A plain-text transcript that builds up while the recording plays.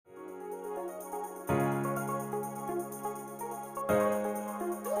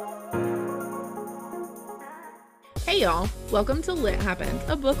Hey y'all, welcome to Lit Happens,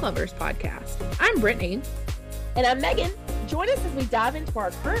 a book lovers podcast. I'm Brittany. And I'm Megan. Join us as we dive into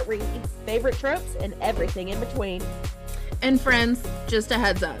our current reads, favorite tropes, and everything in between. And friends, just a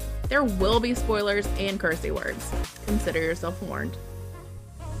heads up, there will be spoilers and cursey words. Consider yourself warned.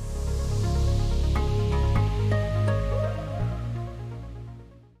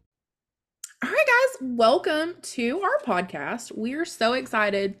 All right, guys, welcome to our podcast. We are so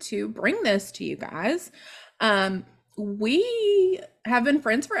excited to bring this to you guys. We have been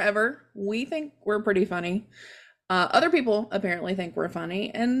friends forever. We think we're pretty funny. Other people apparently think we're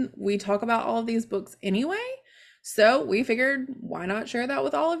funny, and we talk about all of these books anyway. So we figured, why not share that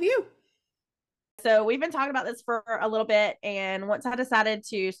with all of you? So we've been talking about this for a little bit, and once I decided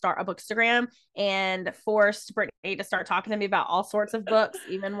to start a bookstagram and forced Brittany to start talking to me about all sorts of books,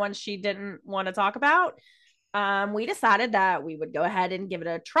 even ones she didn't want to talk about, we decided that we would go ahead and give it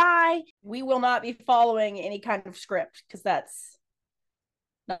a try. We will not be following any kind of script because that's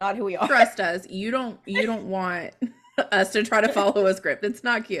not who we are. Trust us, you don't want us to try to follow a script. It's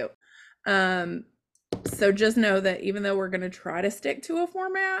not cute. So just know that even though we're going to try to stick to a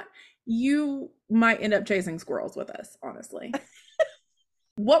format, you might end up chasing squirrels with us, honestly.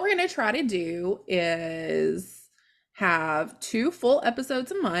 What we're going to try to do is have 2 full episodes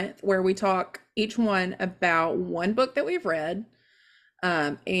a month where we talk each one about one book that we've read.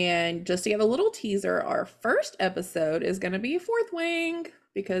 And just to give a little teaser, our first episode is going to be Fourth Wing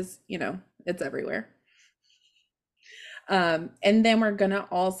because, you know, it's everywhere. And then we're going to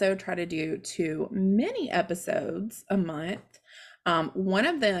also try to do 2 mini episodes a month. One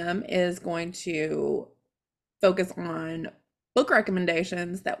of them is going to focus on book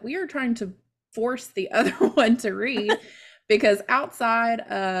recommendations that we are trying to force the other one to read because outside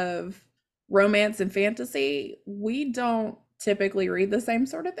of romance and fantasy, we don't typically read the same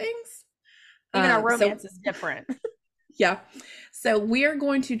sort of things. Even our romance is different. Yeah. So we are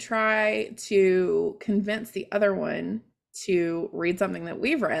going to try to convince the other one to read something that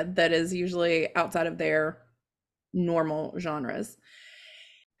we've read that is usually outside of their normal genres.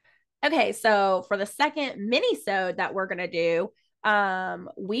 Okay, so for the second mini-sode that we're going to do,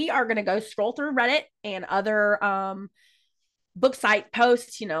 we are going to go scroll through Reddit and other book site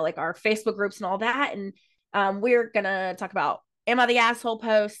posts, you know, like our Facebook groups and all that. And we're going to talk about Am I the Asshole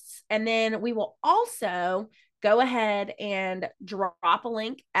posts. And then we will also go ahead and drop a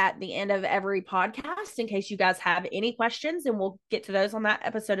link at the end of every podcast in case you guys have any questions, and we'll get to those on that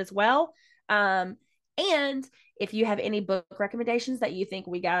episode as well. And if you have any book recommendations that you think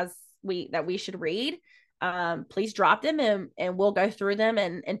that we should read, please drop them and we'll go through them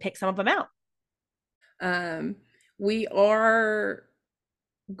and pick some of them out. We are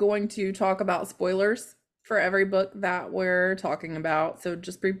going to talk about spoilers for every book that we're talking about, so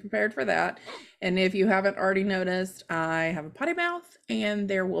just be prepared for that. And if you haven't already noticed, I have a potty mouth and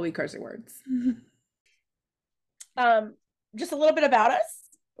there will be cursing words. Just a little bit about us.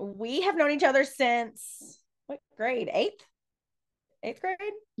 We have known each other since what grade? 8th grade?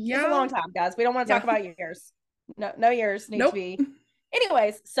 Yeah. It's a long time, guys. We don't want to talk about years. No years need to be.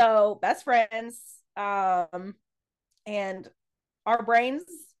 Anyways, so best friends. And our brains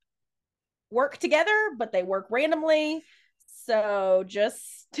work together, but they work randomly. So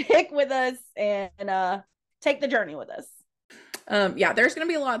just stick with us and take the journey with us. Yeah, there's gonna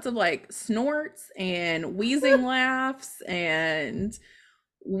be lots of like snorts and wheezing laughs and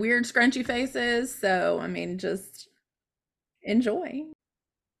weird scrunchy faces. So I mean, just enjoy.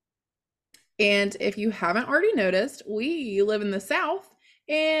 And if you haven't already noticed, we live in the South,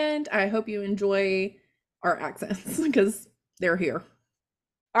 and I hope you enjoy our accents because they're here.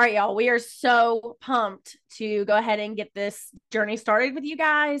 All right, y'all, we are so pumped to go ahead and get this journey started with you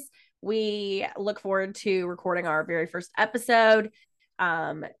guys. We look forward to recording our very first episode.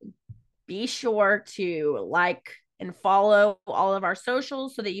 Be sure to like and follow all of our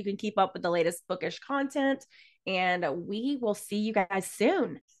socials so that you can keep up with the latest bookish content. And we will see you guys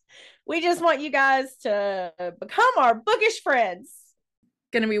soon. We just want you guys to become our bookish friends.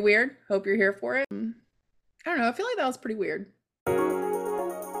 Gonna be weird. Hope you're here for it. I don't know. I feel like that was pretty weird.